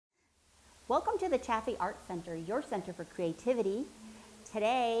Welcome to the Chaffee Art Center, your center for creativity.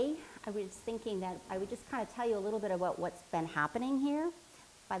 Today, I was thinking that I would just kind of tell you a little bit about what's been happening here.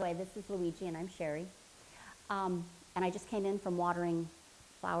 By the way, this is Luigi and I'm Sherri. And I just came in from watering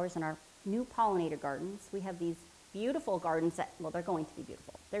flowers in our new pollinator gardens. We have these beautiful gardens that, well, they're going to be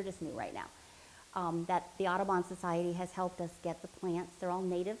beautiful. They're just new right now. That the Audubon Society has helped us get the plants. They're all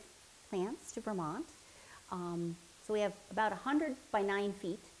native plants to Vermont. So we have about 100 by 9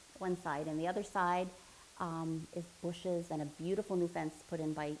 feet one side, and the other side is bushes and a beautiful new fence put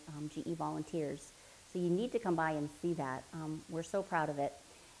in by GE volunteers. So you need to come by and see that. We're so proud of it.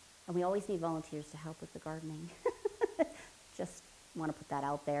 And we always need volunteers to help with the gardening. Just want to put that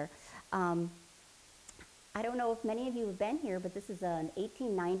out there. I don't know if many of you have been here, but this is an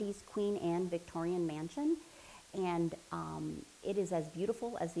 1890s Queen Anne Victorian mansion. And it is as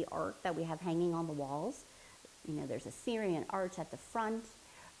beautiful as the art that we have hanging on the walls. You know, there's a Syrian arch at the front,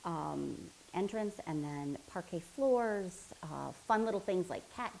 entrance, and then parquet floors, fun little things like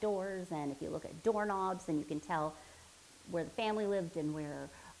cat doors, and if you look at doorknobs, then you can tell where the family lived and where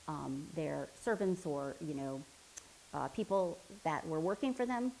their servants or, you know, people that were working for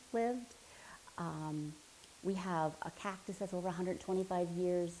them lived. We have a cactus that's over 125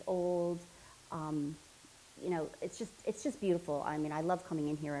 years old. You know, it's just beautiful. I mean, I love coming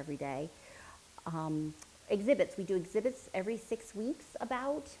in here every day. Exhibits, we do exhibits every 6 weeks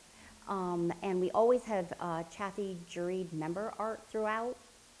about, and we always have Chaffee juried member art throughout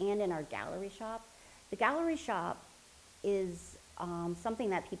and in our gallery shop. The gallery shop is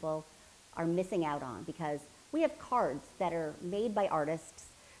something that people are missing out on because we have cards that are made by artists,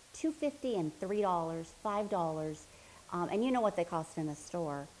 $2.50 and $3, $5, and you know what they cost in the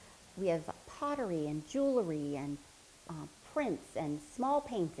store. We have pottery and jewelry and prints and small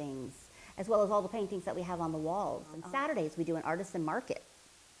paintings, as well as all the paintings that we have on the walls. On Saturdays, we do an artisan market.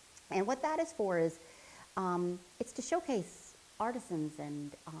 And what that is for is, it's to showcase artisans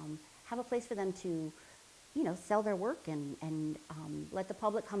and have a place for them to, you know, sell their work and let the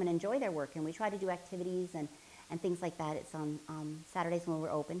public come and enjoy their work. And we try to do activities and things like that. It's on Saturdays when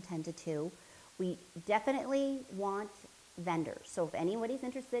we're open, 10 to 2. We definitely want vendors. So if anybody's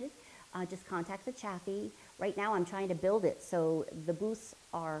interested, just contact the Chaffee. Right now I'm trying to build it so the booths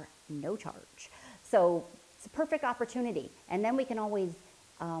are no charge. So it's a perfect opportunity. And then we can always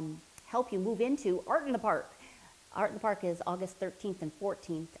help you move into Art in the Park. Art in the Park is August 13th and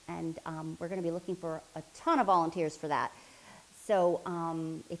 14th, and we're going to be looking for a ton of volunteers for that. So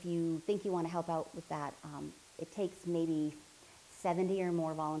if you think you want to help out with that, it takes maybe 70 or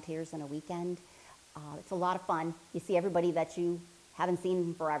more volunteers in a weekend. It's a lot of fun. You see everybody that you haven't seen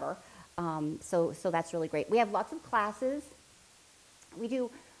in forever. So that's really great. We have lots of classes. We do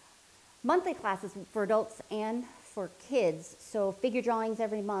monthly classes for adults and for kids. So figure drawings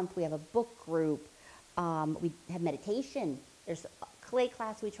every month. We have a book group. We have meditation. There's a clay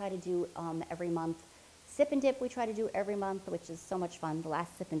class we try to do every month. Sip and dip we try to do every month, which is so much fun. The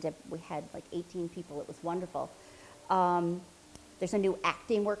last sip and dip we had like 18 people. It was wonderful. There's a new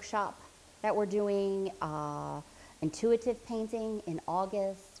acting workshop that we're doing. Intuitive painting in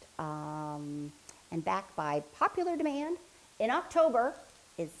August. And back by popular demand in October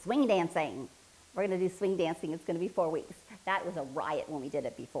is swing dancing. We're going to do swing dancing. It's going to be 4 weeks. That was a riot when we did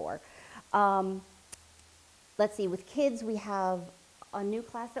it before. Let's see, with kids we have a new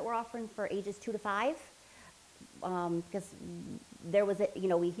class that we're offering for ages 2 to 5 because there was you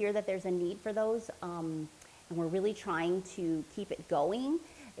know, we hear that there's a need for those, and we're really trying to keep it going.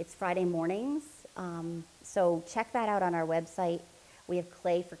 It's Friday mornings, so check that out on our website. We have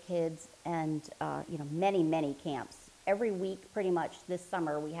clay for kids and you know, many camps. Every week, pretty much this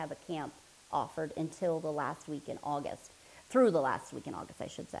summer, we have a camp offered until the last week in August, through the last week in August, I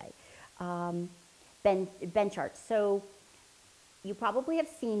should say. Bench art. So you probably have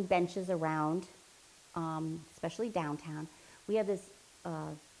seen benches around, especially downtown. We have this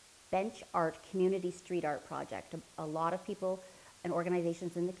bench art community street art project. A lot of people and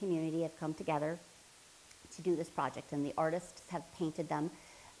organizations in the community have come together to do this project, and the artists have painted them.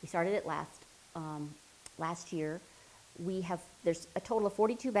 We started it last year. There's a total of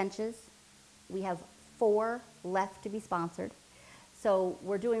 42 benches. We have 4 left to be sponsored. So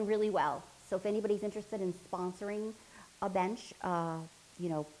we're doing really well. So if anybody's interested in sponsoring a bench, you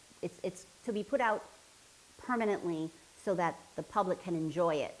know, it's to be put out permanently so that the public can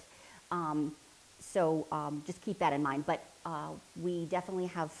enjoy it. So just keep that in mind. But we definitely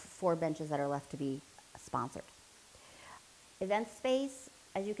have 4 benches that are left to be sponsored. Event space,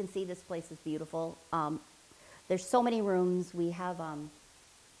 as you can see, this place is beautiful. There's so many rooms. We have,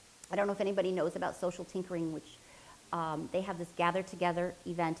 I don't know if anybody knows about Social Tinkering, which they have this gather together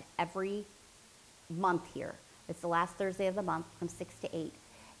event every month here. It's the last Thursday of the month from 6 to 8.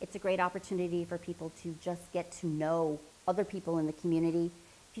 It's a great opportunity for people to just get to know other people in the community.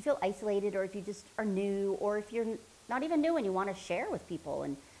 If you feel isolated, or if you just are new, or if you're not even new and you want to share with people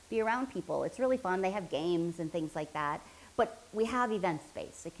and be around people, it's really fun. They have games and things like that. But we have event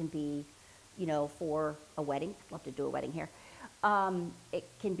space. It can be, you know, for a wedding. I'd love to do a wedding here. It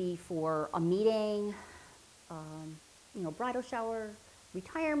can be for a meeting, you know, bridal shower,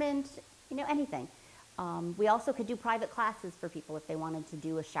 retirement, you know, anything. We also could do private classes for people if they wanted to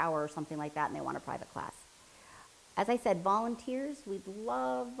do a shower or something like that and they want a private class. As I said, volunteers, we'd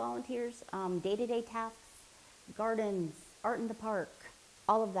love volunteers, day-to-day tasks, gardens, art in the park,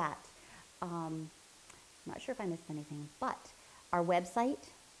 all of that. I'm not sure if I missed anything, but our website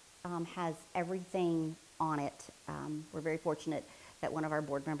has everything on it. We're very fortunate that one of our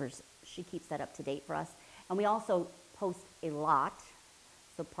board members, she keeps that up to date for us. And we also post a lot,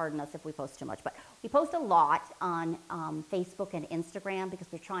 so pardon us if we post too much, but we post a lot on Facebook and Instagram because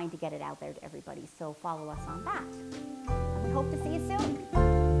we're trying to get it out there to everybody. So follow us on that. And we hope to see you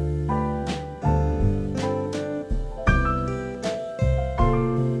soon.